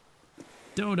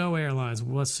 Dodo Airlines.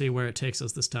 Let's see where it takes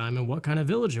us this time and what kind of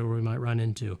villager we might run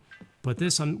into. But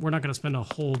we're not going to spend a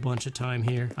whole bunch of time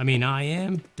here. I mean, I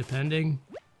am, depending,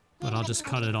 but I'll just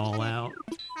cut it all out.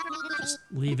 Just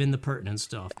leave in the pertinent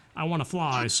stuff. I want to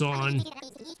fly, son.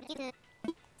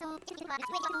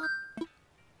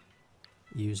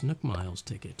 Use Nook Miles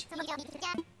ticket.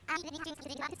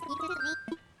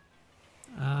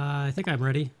 I think I'm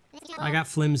ready. I got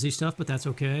flimsy stuff, but that's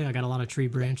okay. I got a lot of tree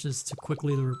branches to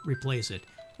quickly replace it.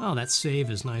 Oh, that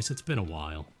save is nice. It's been a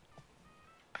while.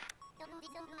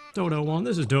 Dodo 1,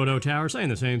 this is Dodo Tower, saying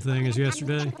the same thing as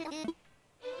yesterday.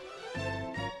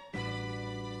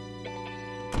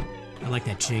 I like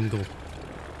that jingle.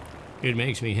 It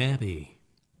makes me happy.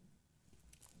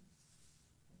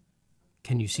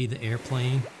 Can you see the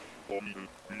airplane?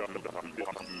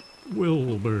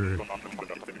 Wilbur.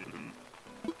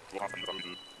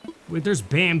 Wait, there's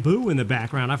bamboo in the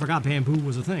background. I forgot bamboo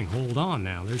was a thing. Hold on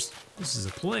now. This is a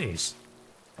place.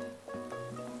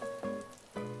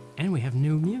 And we have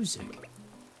new music.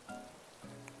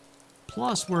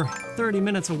 Plus, we're 30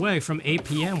 minutes away from 8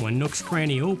 p.m. when Nook's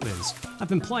Cranny opens. I've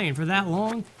been playing for that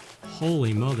long?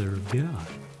 Holy mother of God.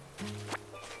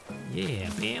 Yeah,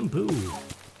 bamboo.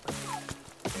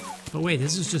 But wait,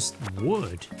 this is just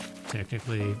wood,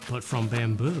 technically, but from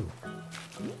bamboo.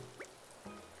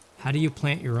 How do you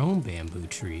plant your own bamboo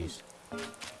trees?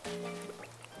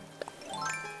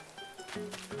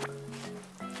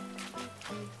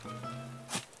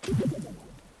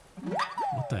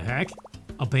 What the heck?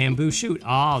 A bamboo shoot.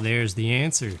 Ah, there's the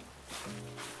answer.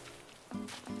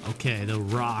 Okay, the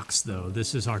rocks, though.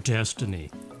 This is our destiny.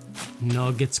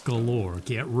 Nuggets galore.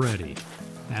 Get ready.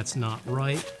 That's not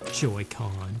right,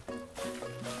 Joy-Con.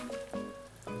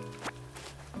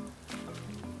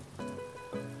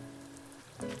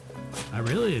 I'm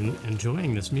really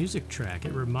enjoying this music track.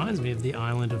 It reminds me of the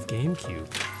island of GameCube.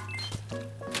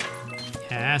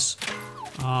 Yes.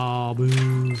 Oh,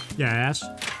 boo. Yes.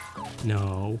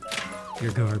 No.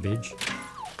 You're garbage.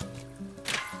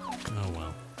 Oh,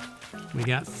 well. We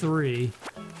got 3.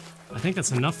 I think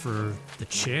that's enough for the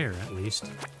chair, at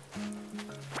least.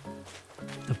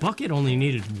 The bucket only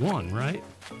needed 1, right?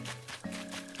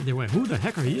 Either way, who the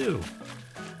heck are you?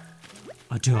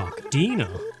 A duck. Dina.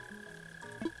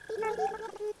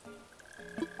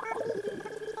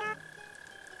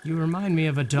 You remind me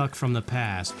of a duck from the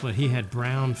past, but he had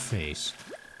brown face.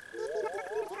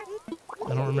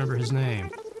 I don't remember his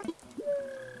name.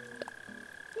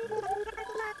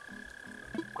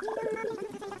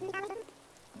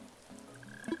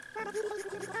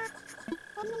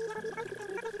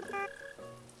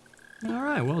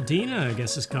 Alright, well, Dina, I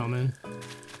guess, is coming.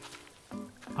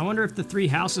 I wonder if the 3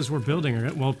 houses we're building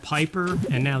are... Well, Piper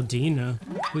and now Dina.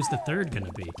 Who's the third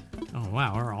gonna be? Oh,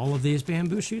 wow, are all of these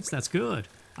bamboo shoots? That's good.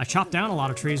 I chopped down a lot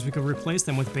of trees. We could replace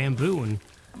them with bamboo and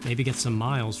maybe get some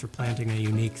miles for planting a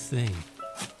unique thing.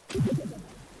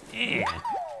 Yeah,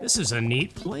 this is a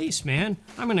neat place, man.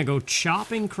 I'm gonna go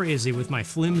chopping crazy with my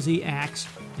flimsy axe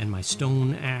and my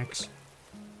stone axe.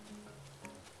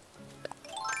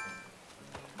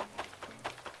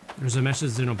 There's a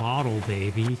message in a bottle,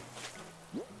 baby.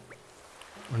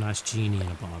 Or a nice genie in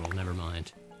a bottle, never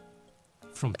mind.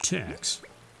 From Tex.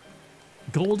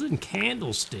 Golden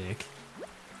candlestick.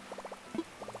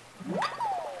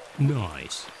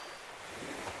 Nice.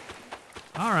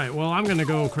 Alright, well, I'm gonna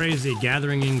go crazy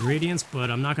gathering ingredients, but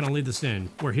I'm not gonna leave this in.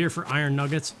 We're here for iron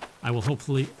nuggets. I will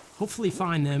hopefully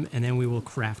find them, and then we will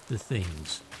craft the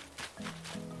things.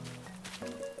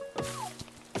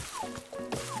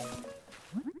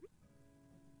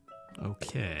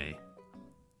 Okay.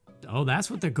 Oh, that's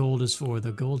what the gold is for,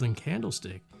 the golden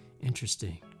candlestick.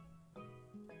 Interesting.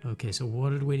 Okay, so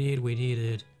what did we need? We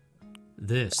needed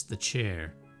this, the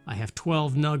chair. I have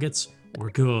 12 nuggets. We're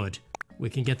good.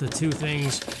 We can get the 2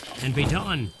 things and be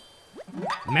done.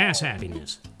 Mass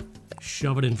happiness.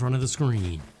 Shove it in front of the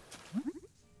screen.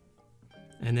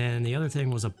 And then the other thing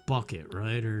was a bucket,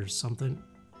 right? Or something?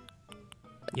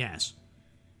 Yes.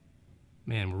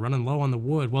 Man, we're running low on the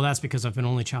wood. Well, that's because I've been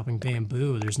only chopping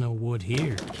bamboo. There's no wood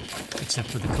here. Except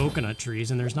for the coconut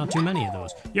trees, and there's not too many of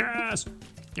those. Yes!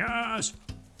 Yes!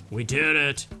 We did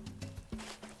it!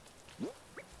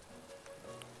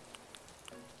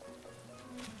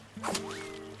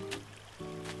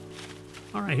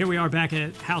 Alright, here we are back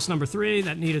at house number 3.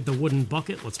 That needed the wooden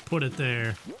bucket. Let's put it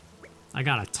there. I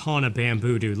got a ton of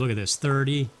bamboo, dude. Look at this.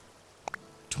 30.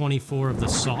 24 of the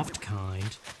soft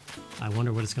kind. I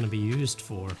wonder what it's going to be used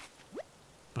for.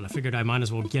 But I figured I might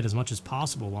as well get as much as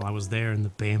possible while I was there in the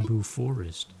bamboo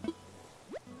forest.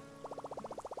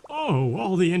 Oh,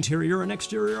 all the interior and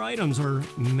exterior items are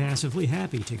massively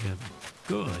happy together.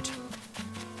 Good.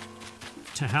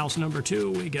 to house number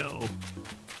 2 we go.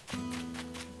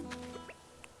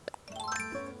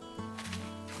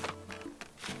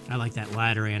 I like that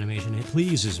ladder animation. It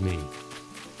pleases me.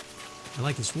 I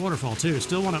like this waterfall, too.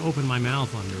 Still want to open my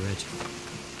mouth under it.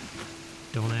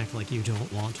 Don't act like you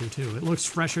don't want to, too. It looks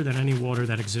fresher than any water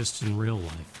that exists in real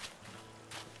life.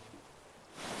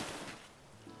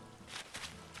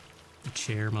 The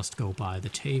chair must go by the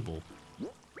table.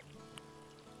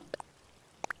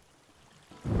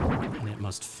 And it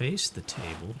must face the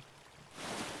table.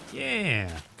 Yeah!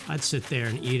 I'd sit there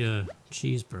and eat a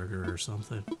cheeseburger or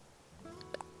something.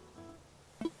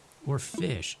 Or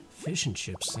fish. Fish and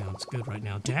chips sounds good right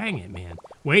now. Dang it, man.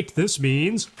 Wait, this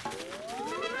means...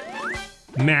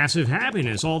 massive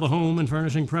happiness. All the home and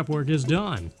furnishing prep work is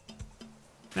done.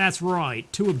 That's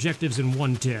right. 2 objectives in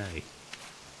 1 day.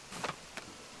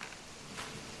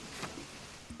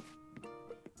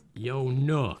 Yo,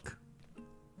 Nook.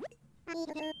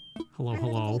 Hello,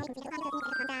 hello.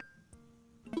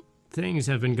 Things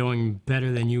have been going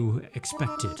better than you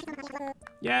expected.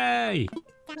 Yay!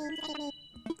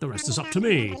 The rest is up to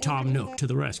me, Tom Nook, to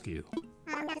the rescue.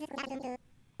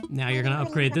 Now you're gonna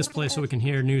upgrade this place so we can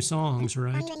hear new songs,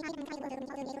 right?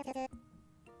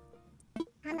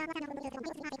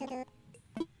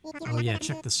 Oh yeah,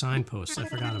 check the signposts. I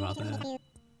forgot about that.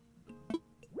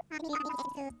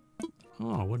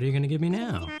 Oh, what are you gonna give me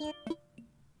now?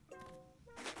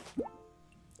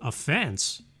 A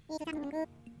fence?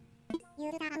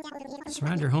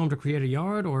 Surround your home to create a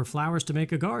yard or flowers to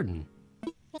make a garden.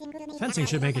 Fencing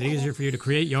should make it easier for you to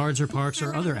create yards or parks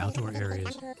or other outdoor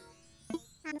areas.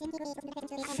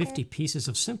 50 pieces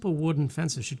of simple wooden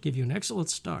fences should give you an excellent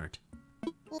start.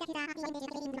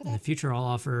 In the future, I'll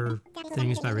offer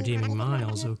things by redeeming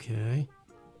miles, okay.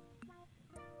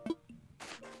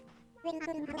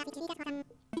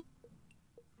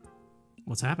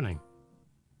 What's happening?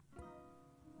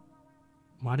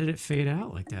 Why did it fade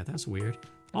out like that? That's weird.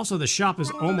 Also, the shop is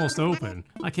almost open.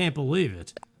 I can't believe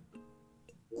it.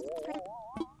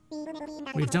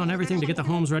 We've done everything to get the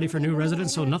homes ready for new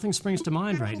residents, so nothing springs to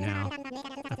mind right now.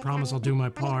 I promise I'll do my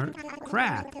part.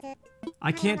 Crap!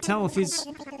 I can't tell if he's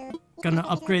gonna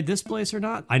upgrade this place or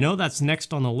not. I know that's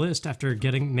next on the list after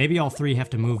getting... maybe all 3 have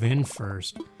to move in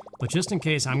first. But just in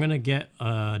case, I'm gonna get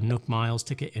a Nook Miles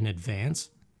ticket in advance.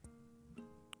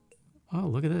 Oh,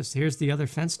 look at this. Here's the other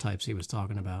fence types he was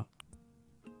talking about.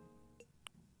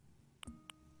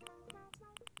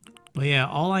 But yeah,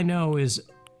 all I know is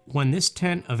when this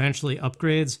tent eventually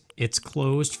upgrades, it's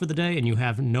closed for the day and you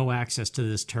have no access to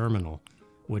this terminal,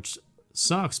 which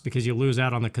sucks because you lose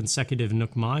out on the consecutive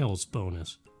Nook Miles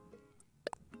bonus.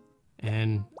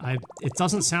 And it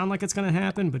doesn't sound like it's gonna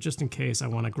happen, but just in case, I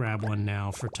want to grab one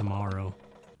now for tomorrow.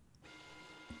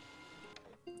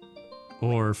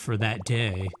 Or for that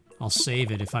day. I'll save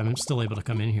it if I'm still able to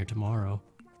come in here tomorrow.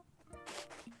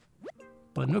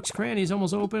 But Nook's Cranny's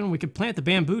almost open. We could plant the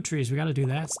bamboo trees. We gotta do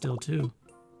that still, too.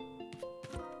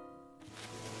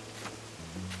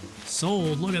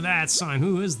 Sold. Look at that sign.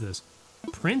 Who is this?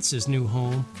 Prince's new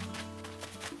home.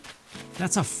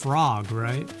 That's a frog,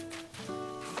 right?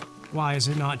 Why is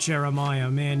it not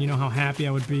Jeremiah? Man, you know how happy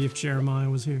I would be if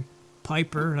Jeremiah was here.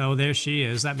 Piper. Oh, there she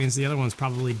is. That means the other one's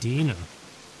probably Dina.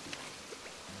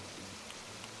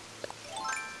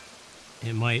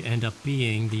 It might end up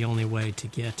being the only way to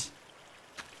get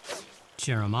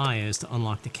Jeremiah is to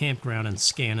unlock the campground and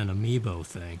scan an amiibo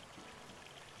thing.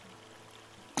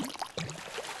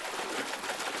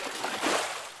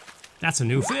 That's a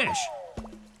new fish!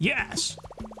 Yes!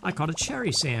 I caught a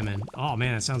cherry salmon. Oh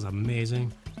man, that sounds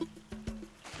amazing.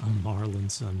 A marlin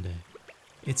Sunday.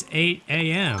 It's 8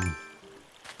 a.m.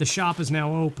 The shop is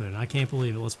now open. I can't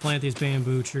believe it. Let's plant these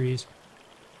bamboo trees.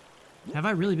 Have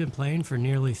I really been playing for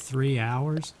nearly 3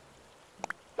 hours?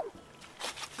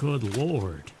 Good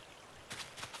lord.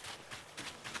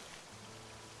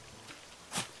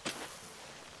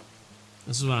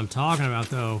 This is what I'm talking about,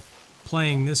 though.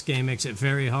 Playing this game makes it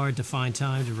very hard to find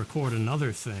time to record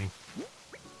another thing.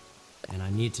 And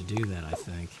I need to do that, I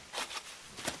think.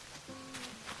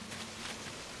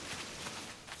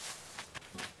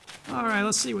 Alright,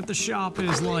 let's see what the shop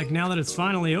is like now that it's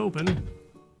finally open.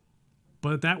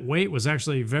 But that wait was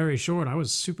actually very short. I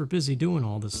was super busy doing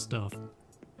all this stuff.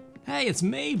 Hey, it's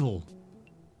Mabel!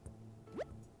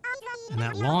 And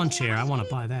that lawn chair, I want to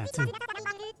buy that too.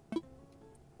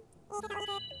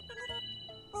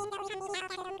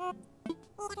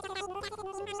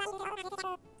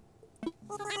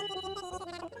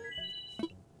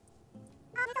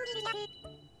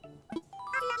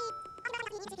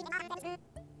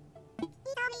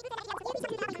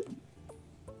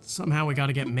 Somehow we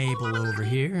gotta get Mabel over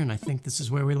here, and I think this is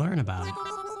where we learn about it.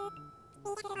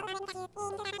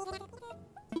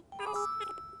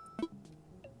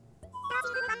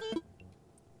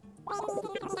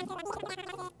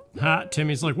 Ha,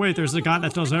 Timmy's like, wait, there's a guy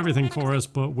that does everything for us,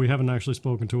 but we haven't actually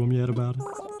spoken to him yet about it.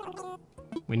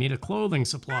 We need a clothing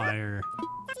supplier.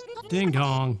 Ding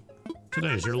dong.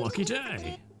 Today's your lucky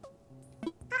day.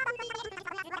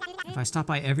 If I stop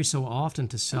by every so often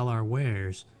to sell our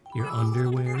wares, your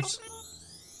underwears.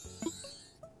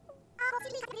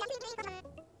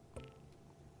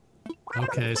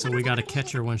 Okay, so we gotta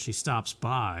catch her when she stops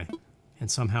by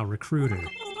and somehow recruit her.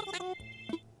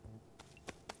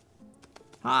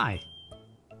 Hi.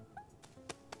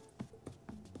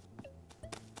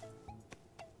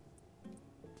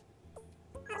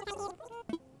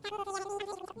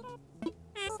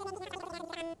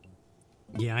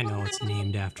 Yeah, I know it's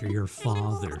named after your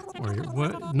father. Or your,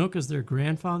 what? Nook is their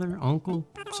grandfather? Uncle?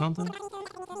 Something?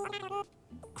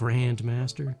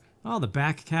 Grandmaster? Oh, the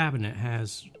back cabinet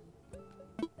has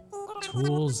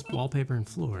tools, wallpaper, and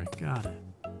flooring. Got it.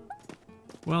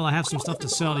 Well, I have some stuff to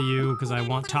sell to you because I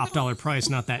want top dollar price,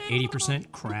 not that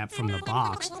 80% crap from the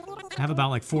box. I have about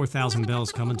like 4,000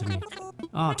 bells coming to me.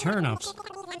 Oh, turnips.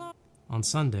 On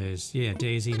Sundays. Yeah,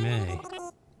 Daisy May.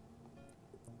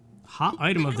 Hot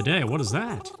item of the day. What is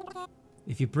that?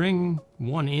 If you bring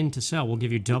one in to sell, we'll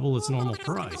give you double its normal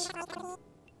price.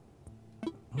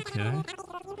 Okay.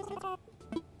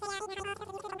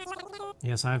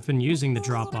 Yes, I've been using the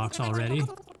Dropbox already.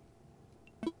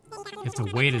 You have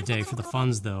to wait a day for the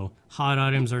funds, though. Hot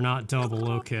items are not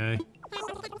double, okay.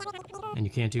 And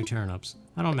you can't do turnips.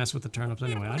 I don't mess with the turnips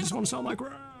anyway. I just want to sell my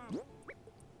crap.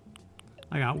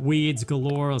 I got weeds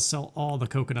galore. I'll sell all the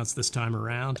coconuts this time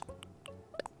around.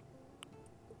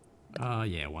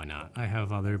 Yeah, why not? I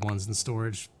have other ones in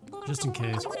storage, just in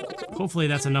case. Hopefully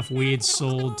that's enough weeds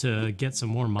sold to get some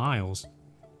more miles.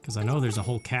 Because I know there's a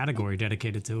whole category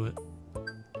dedicated to it.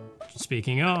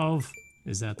 Speaking of,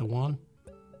 is that the one?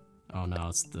 Oh no,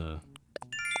 it's the...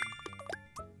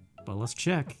 But let's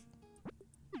check.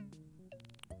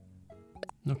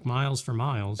 Nook miles for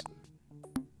miles.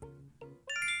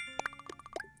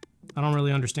 I don't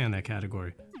really understand that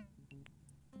category.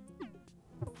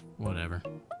 Whatever.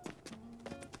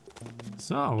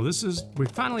 So, this is... We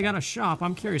finally got a shop.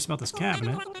 I'm curious about this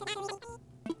cabinet.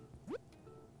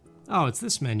 Oh, it's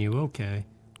this menu. Okay.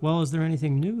 Well, is there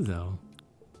anything new, though?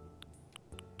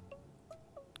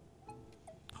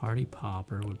 Party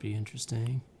popper would be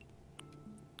interesting.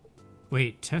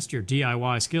 Wait, test your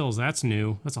DIY skills. That's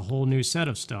new. That's a whole new set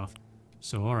of stuff.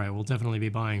 So, alright, we'll definitely be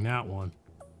buying that one.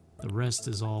 The rest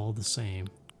is all the same.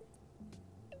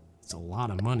 It's a lot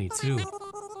of money, too.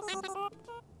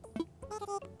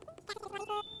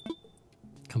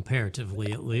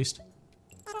 Comparatively, at least.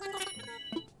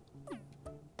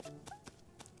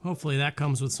 Hopefully that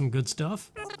comes with some good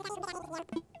stuff.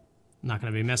 Not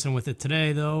gonna be messing with it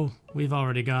today, though. We've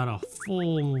already got a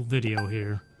full video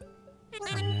here.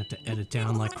 I'm gonna have to edit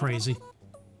down like crazy.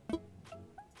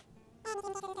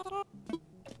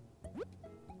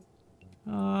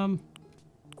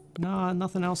 Nah,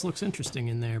 nothing else looks interesting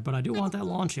in there, but I do want that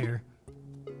lawn chair.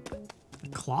 The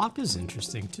clock is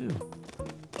interesting, too.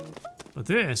 But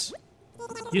this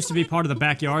used to be part of the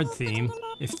backyard theme.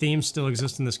 If themes still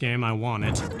exist in this game, I want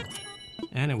it.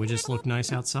 And it would just look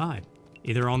nice outside.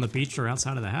 Either on the beach or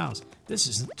outside of the house. This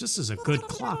is a good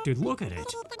clock, dude. Look at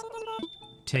it.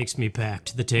 Takes me back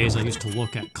to the days I used to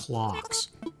look at clocks.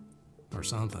 Or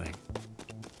something.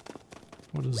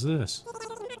 What is this?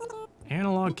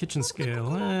 Analog kitchen scale.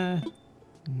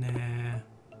 Nah.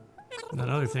 That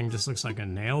other thing just looks like a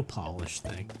nail polish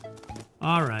thing.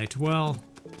 Alright, well...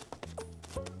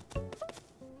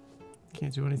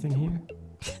 Can't do anything here?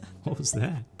 What was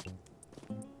that?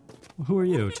 Who are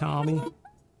you, Tommy?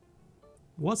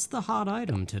 What's the hot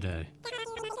item today?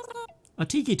 A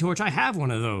tiki torch, I have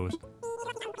one of those.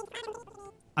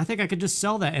 I think I could just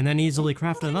sell that and then easily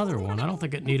craft another one. I don't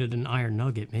think it needed an iron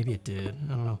nugget. Maybe it did.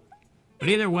 I don't know. But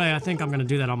either way, I think I'm going to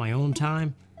do that on my own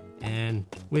time. And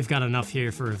we've got enough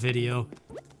here for a video.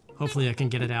 Hopefully I can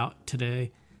get it out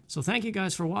today. So thank you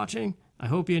guys for watching. I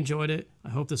hope you enjoyed it. I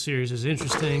hope the series is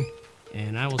interesting.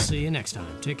 And I will see you next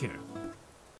time. Take care.